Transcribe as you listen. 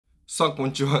さあ、こん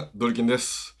にちは。ドリキンで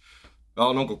す。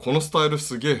なんかこのスタイル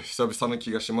すげえ久々な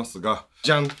気がしますが、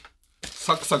じゃん！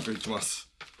サクサクいきます。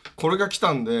これが来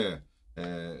たんで、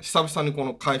久々にこ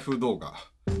の開封動画。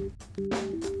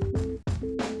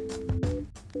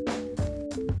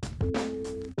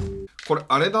これ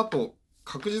あれだと、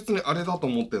確実にあれだと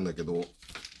思ってんだけど、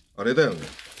あれだよね。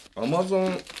アマゾ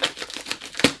ン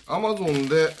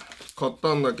で買っ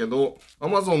たんだけど、ア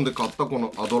マゾンで買ったこ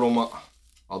のアドロマ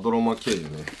経由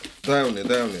ね。だよね。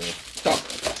来た！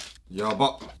や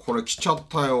ば。これ来ちゃっ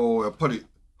たよ。やっぱり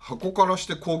箱からし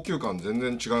て高級感全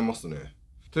然違いますね。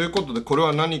ということで、これ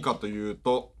は何かという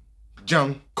と、じゃ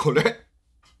ん！こ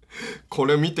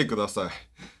れ見てください。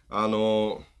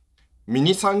ミ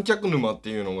ニ三脚沼って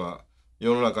いうのが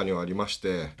世の中にはありまし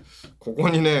て、ここ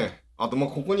にね、あと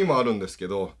ここにもあるんですけ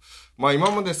ど、今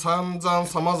まで散々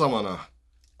様々な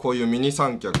こういうミニ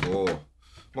三脚を、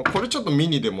これちょっとミ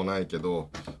ニでもないけど、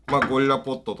ゴリラ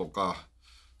ポットとか、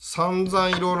散々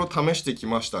いろいろ試してき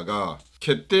ましたが、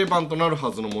決定版となる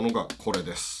はずのものがこれ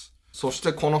です。そし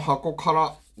てこの箱か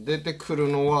ら出てくる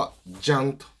のは、じゃ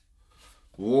んと。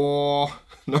おー、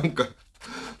なんか、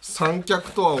三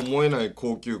脚とは思えない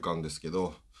高級感ですけ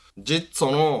ど、ジッツ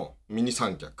ォのミニ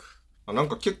三脚。なん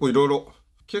か結構いろいろ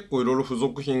付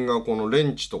属品が、このレ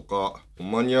ンチとか、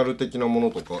マニュアル的なも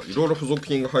のとか、いろいろ付属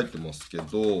品が入ってますけ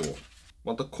ど、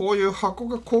またこういう箱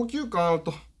が高級感ある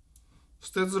と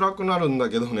捨てづらくなるんだ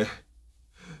けどね。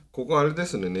ここあれで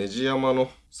すね、ネジ山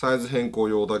のサイズ変更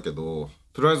用だけど、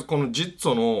とりあえずこのジッツ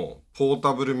ォのポー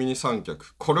タブルミニ三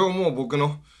脚。これをもう僕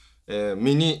の、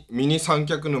ミニ三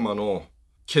脚沼の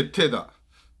決定だ。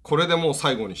これでもう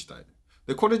最後にしたい。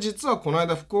で、これ実はこの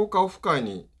間福岡オフ会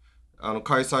に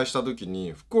開催した時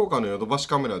に、福岡のヨドバシ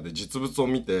カメラで実物を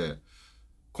見て、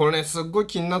これね、すっごい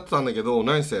気になってたんだけど、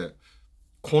何せ、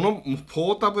この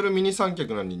ポータブルミニ三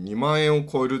脚なのに2万円を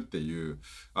超えるっていう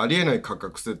ありえない価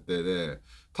格設定で、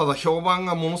ただ評判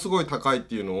がものすごい高いっ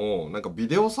ていうのをなんかビ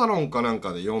デオサロンかなん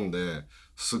かで読んで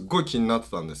すっごい気になっ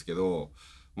てたんですけど、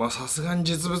さすがに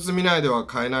実物見ないでは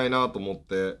買えないなと思っ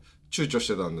て躊躇し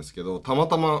てたんですけど、たま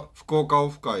たま福岡オ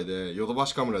フ会でヨドバ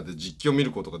シカメラで実機を見る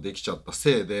ことができちゃった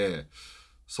せいで、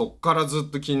そっからず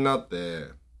っと気になって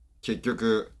結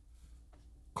局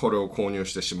これを購入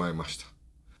してしまいました。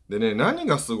でね、何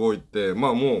がすごいって、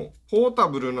もう、ポータ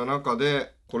ブルな中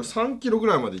で、これ3キロぐ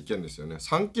らいまでいけるんですよね。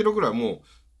3キロぐらいもう、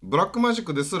ブラックマジッ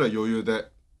クですら余裕で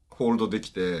ホールドでき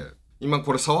て、今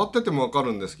これ触っててもわか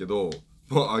るんですけど、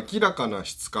もう明らかな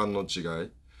質感の違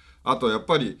い。あとやっ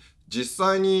ぱり、実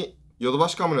際にヨドバ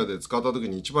シカメラで使った時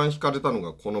に一番惹かれたの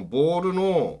が、このボール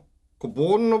の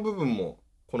部分も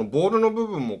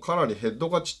かなりヘッド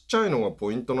がちっちゃいのが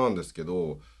ポイントなんですけ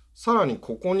ど、さらに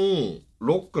ここに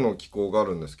ロックの機構があ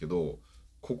るんですけど、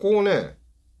ここ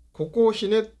をひ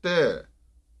ねって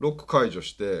ロック解除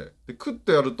して、でクッ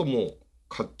とやるともう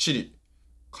かっちり。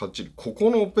こ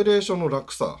このオペレーションの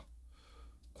楽さ、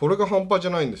これが半端じ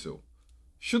ゃないんですよ。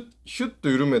ヒュッと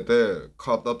緩めて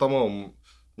頭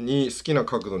に好きな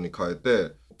角度に変え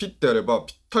てピッてやれば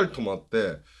ぴったり止まっ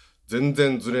て全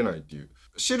然ずれないっていう。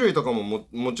種類とかも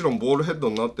もちろんボールヘッド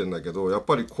になってんだけど、やっ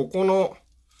ぱりここの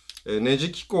ネ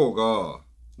ジ機構が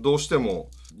どうしても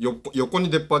横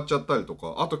に出っ張っちゃったりと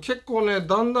か、あと結構ね、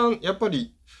だんだんやっぱ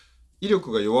り威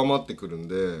力が弱まってくるん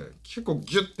で、結構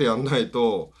ギュッてやんない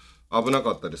と危な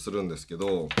かったりするんですけ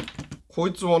ど、こ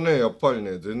いつはね、やっぱり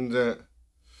ね、全然、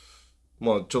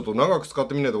ちょっと長く使っ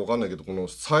てみないと分かんないけど、この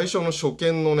最初の初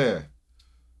見のね、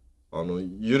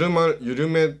緩め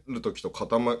る時と固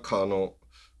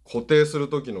定する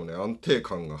時のね、安定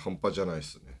感が半端じゃないで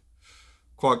すね。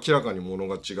これ明らかに物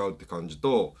が違うって感じ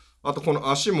と、あとこの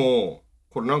足も、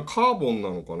これカーボンな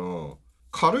のかな？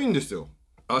軽いんですよ。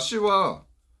足は、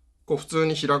こう普通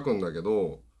に開くんだけ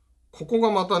ど、ここが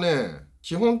またね、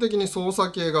基本的に操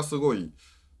作系がすごい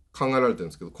考えられてるん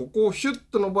ですけど、ここをヒュッ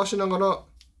と伸ばしながら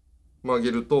曲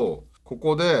げると、こ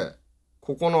こ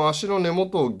の足の根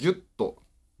元をギュッと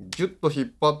引っ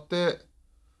張って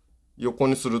横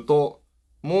にすると、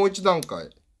もう一段階、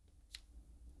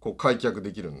こう開脚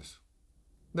できるんですよ。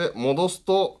で、戻す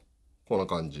と、こんな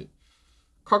感じ。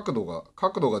角度が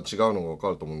違うのがわか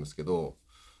ると思うんですけど、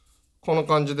こんな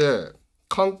感じで、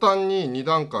簡単に2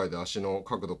段階で足の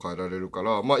角度変えられるか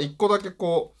ら、1個だけ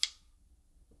こう、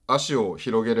足を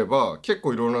広げれば、結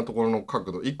構いろんなところの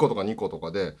角度、1個とか2個と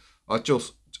かで足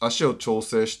を調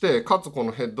整して、かつこ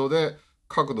のヘッドで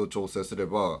角度を調整すれ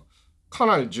ば、か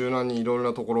なり柔軟にいろん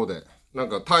なところで、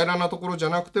平らなところじゃ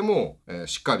なくても、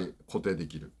しっかり固定で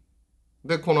きる。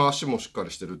で、この足もしっか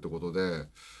りしてるってことで、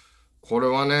これ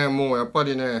はね、もうやっぱ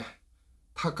りね、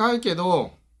高いけ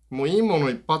ど、もういいも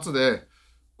の一発で、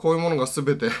こういうものが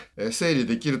全て整理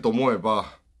できると思えば、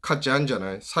価値あるんじゃ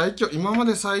ない？最強、今ま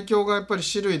で最強がやっぱり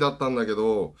種類だったんだけ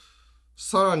ど、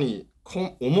さらに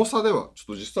重さでは、ちょっ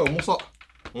と実際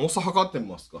重さ測ってみ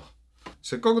ますか。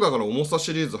せっかくだから重さ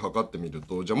シリーズ測ってみる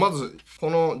と、じゃあまずこ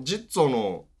のジッツォ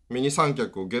のミニ三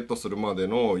脚をゲットするまで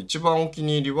の一番お気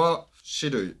に入りは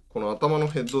種類、この頭の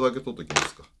ヘッドだけ取っておきま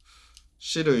すか。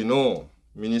種類の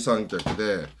ミニ三脚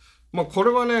で、まあこ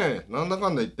れはね、なんだか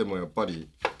んだ言ってもやっぱり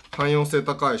汎用性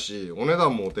高いし、お値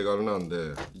段もお手軽なん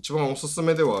で、一番おすす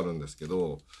めではあるんですけ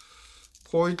ど、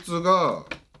こいつが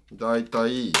だいた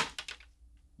い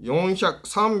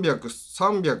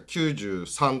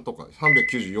393とか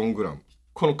 394g。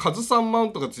このカズさんマウ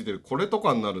ントがついてるこれと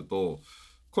かになると、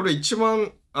これ一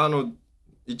番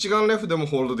一眼レフでも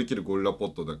ホールドできるゴリラポ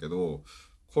ットだけど、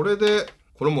これも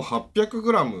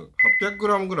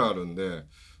 800g ぐらいあるんで、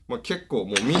まあ、結構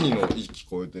もうミニの域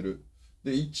超えてる。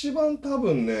で、一番多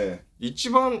分ね、一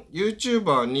番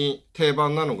YouTuber に定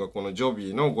番なのがこのジョ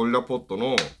ビーのゴリラポット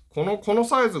のこの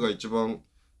サイズが一番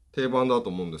定番だと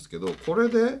思うんですけど、これ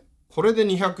で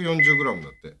 240g だ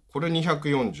って。これ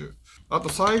240。あと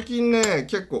最近ね、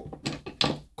結構、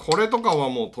これとかは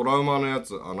もうトラウマのや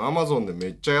つ、Amazon でめ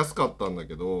っちゃ安かったんだ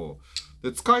けど、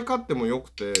で、使い勝手も良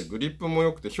くて、グリップも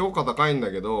良くて、評価高いん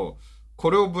だけど、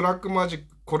これにブラックマジ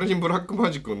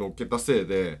ックを乗っけたせい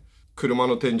で、車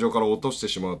の天井から落として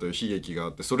しまうという悲劇があ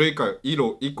って、それ以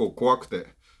降怖くて、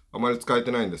あまり使え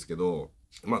てないんですけど、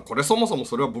まあこれそもそも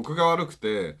それは僕が悪く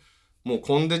て、もう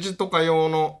コンデジとか用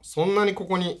の、そんなにこ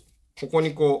こに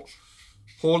こう、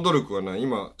ホールド力がない。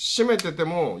今、締めてて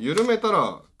も、緩めた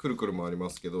らくるくる回り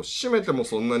ますけど、締めても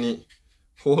そんなに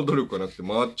ホールド力がなくて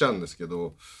回っちゃうんですけ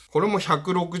ど、これも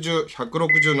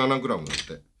167g だっ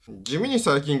て。地味に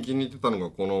最近気に入ってたのが、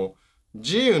この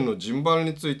G 運のジンバル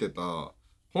についてた、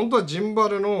本当はジンバ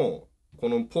ルのこ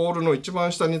のポールの一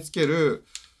番下につける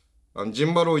ジ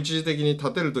ンバルを一時的に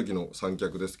立てる時の三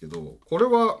脚ですけど、これ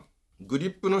はグリ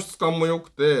ップの質感も良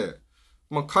くて、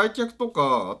まあ開脚と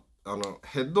か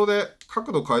ヘッドで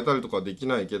角度変えたりとかでき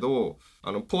ないけど、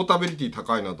ポータビリティ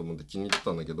高いなと思って気に入って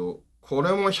たんだけど、こ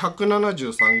れも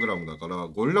 173g だから、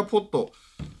ゴリラポット、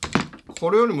こ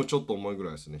れよりもちょっと重いぐ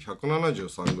らいですね。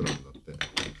173g だって。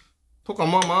とか、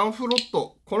まあ、マンフロッ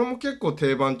ト。これも結構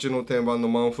定番中の定番の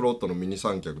マンフロットのミニ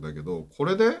三脚だけど、こ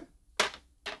れが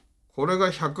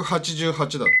188だ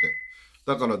って。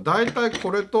だから、だいたい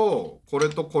これとこ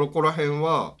こら辺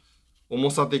は、重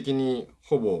さ的に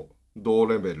ほぼ同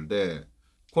レベルで、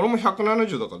これも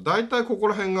170だから、だいたいここ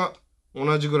ら辺が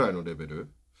同じぐらいのレベ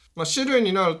ル。まあ、種類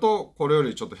になると、これよ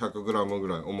りちょっと 100g ぐ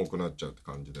らい重くなっちゃうって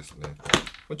感じですね。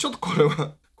ちょっとこれ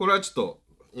はちょっと、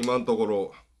今のとこ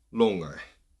ろ、論外。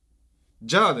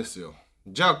じゃあですよ。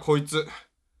じゃあこいつ、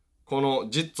この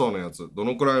ジッツォのやつ、ど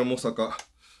のくらい重さか、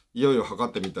いよいよ測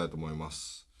ってみたいと思いま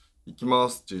す。いきま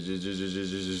す。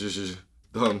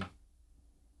ダン。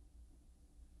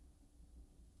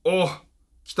お、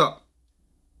来た。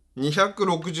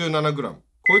267g。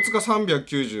こいつが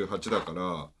398だか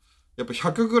ら、やっぱ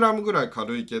 100g ぐらい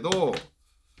軽いけど、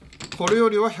これよ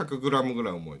りは 100g ぐら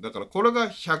い重い。だからこれが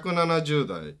170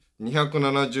台、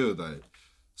270台、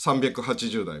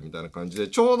380台みたいな感じで、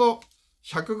ちょうど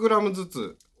 100g ず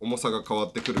つ重さが変わ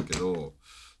ってくるけど、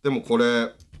でもこれ、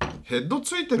ヘッド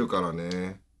ついてるから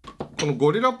ね。この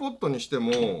ゴリラポットにして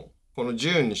も、このジ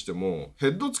ューンにしても、ヘ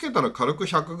ッドつけたら軽く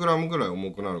 100g ぐらい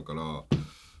重くなるから、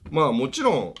まあもち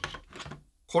ろん、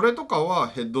これとかは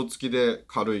ヘッド付きで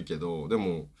軽いけど、で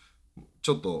も、ち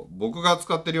ょっと僕が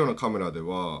使ってるようなカメラで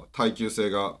は耐久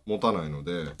性が持たないの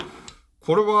で、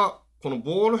これはこの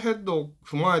ボールヘッドを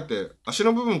踏まえて、足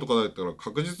の部分とかだったら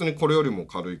確実にこれよりも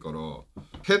軽いから、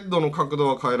ヘッドの角度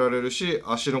は変えられるし、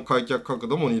足の開脚角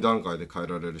度も2段階で変え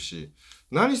られるし、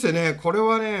何せね、これ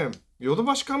はね、ヨド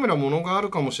バシカメラものがあ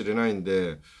るかもしれないん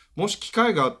で、もし機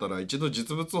会があったら一度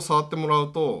実物を触ってもら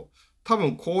うと、多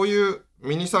分こういう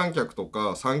ミニ三脚と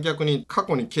か三脚に過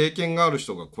去に経験がある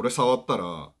人がこれ触った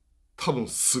ら、多分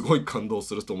すごい感動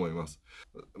すると思います。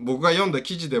僕が読んだ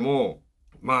記事でも、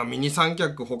まあミニ三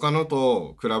脚他の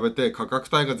と比べて価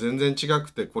格帯が全然違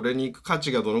くて、これに行く価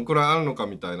値がどのくらいあるのか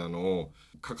みたいなのを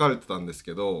書かれてたんです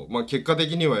けど、まあ結果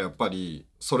的にはやっぱり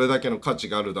それだけの価値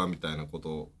があるだみたいなこと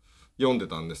を読んで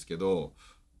たんですけど、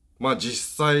まあ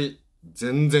実際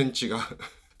全然違う。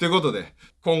ということで、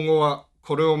今後は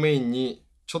これをメインに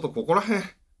ちょっとここら辺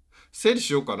整理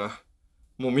しようかな。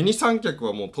もうミニ三脚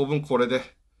はもう当分これで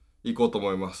いこうと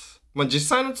思います。まあ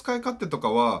実際の使い勝手と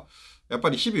かは、やっぱ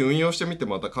り日々運用してみて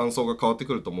また感想が変わって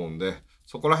くると思うんで、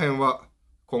そこら辺は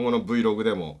今後の Vlog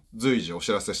でも随時お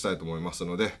知らせしたいと思います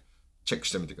ので、チェック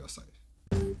してみてください。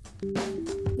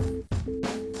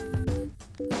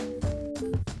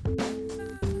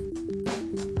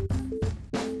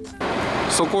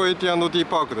そこ AT&T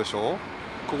パークでしょ。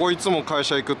ここいつも会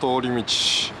社行く通り道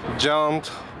じゃーんと。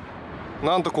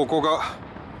なんとここが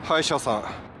歯医者さん。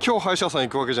今日歯医者さん行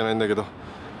くわけじゃないんだけど、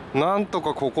なんと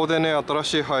かここでね新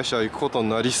しい歯医者行くことに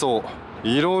なりそう。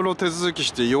いろいろ手続きし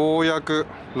てようやく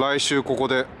来週ここ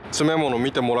で詰め物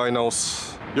見てもらい直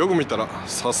す。よく見たら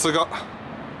さすが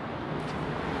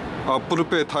Apple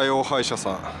Pay 対応歯医者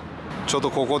さん。ちょっと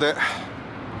ここで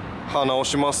歯直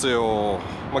しますよ。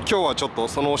今日はちょっと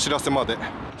そのお知らせまで。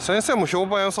先生も評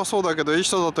判良さそうだけどいい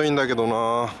人だといいんだけど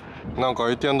な。なんか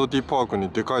AT&T パークに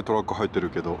でかいトラック入ってる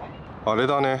けど、あれ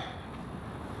だね、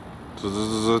ズズ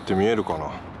ズズって見えるか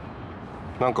な。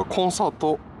なんかコンサー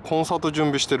ト準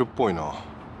備してるっぽいな。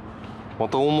ま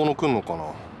た大物来んのかな。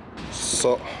さ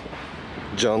あ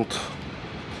じゃんと、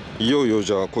いよいよ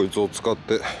じゃあこいつを使っ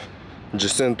て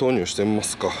実践投入してみま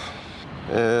すか。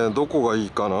どこがいい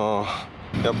かな。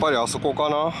やっぱりあそこか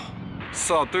な。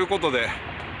さあということで、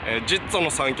ジッツォ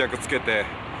の三脚つけて、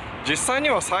実際に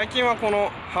は最近はこの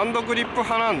ハンドグリップ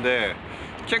派なんで、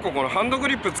結構このハンドグ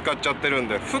リップ使っちゃってるん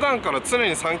で、普段から常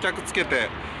に三脚つけて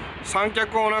三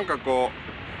脚をなんかこ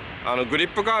うグリ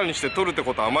ップ代わりにして取るって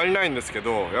ことはあまりないんですけ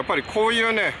ど、やっぱりこうい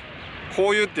うね、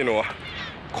こういうっていうのは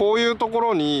こういうとこ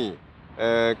ろに、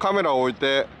カメラを置い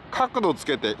て角度つ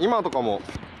けて、今とかも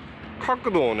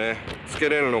角度をねつけ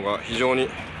れるのが非常に、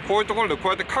こういうところでこう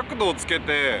やって角度をつけ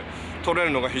て撮れ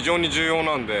るのが非常に重要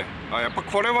なんで、やっぱ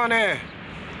これはね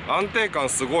安定感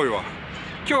すごいわ。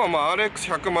今日は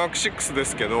RX100 M6 で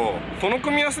すけど、この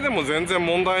組み合わせでも全然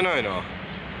問題ないな。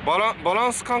バラ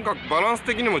ンス感覚、バランス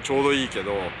的にもちょうどいいけ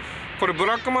ど、これブ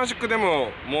ラックマジックでも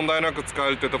問題なく使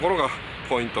えるってところが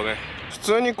ポイントね。普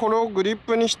通にこれをグリッ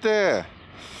プにして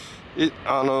ザ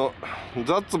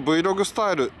ッツ Vlog ス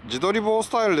タイル、自撮り棒ス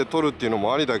タイルで撮るっていうの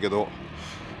もありだけど、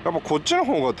やっぱこっちの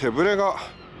方が手ぶれが、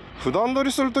普段撮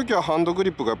りする時はハンドグ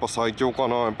リップがやっぱ最強か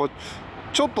な。やっぱ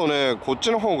ちょっとねこっ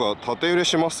ちの方が縦揺れ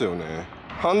しますよね。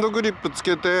ハンドグリップつ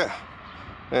けて、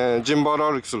ジンバー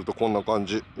ル歩きするとこんな感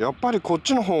じ。やっぱりこっ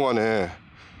ちの方がね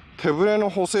手ぶれの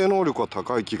補正能力は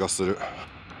高い気がする。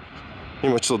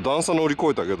今ちょっと段差乗り越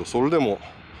えたけど、それでも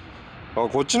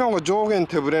こっちの方が上下に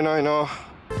手ぶれないな。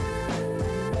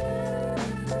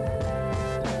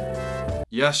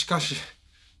いやしかし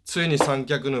ついに三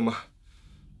脚沼、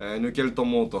抜けると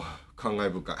思うと感慨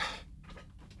深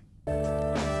い。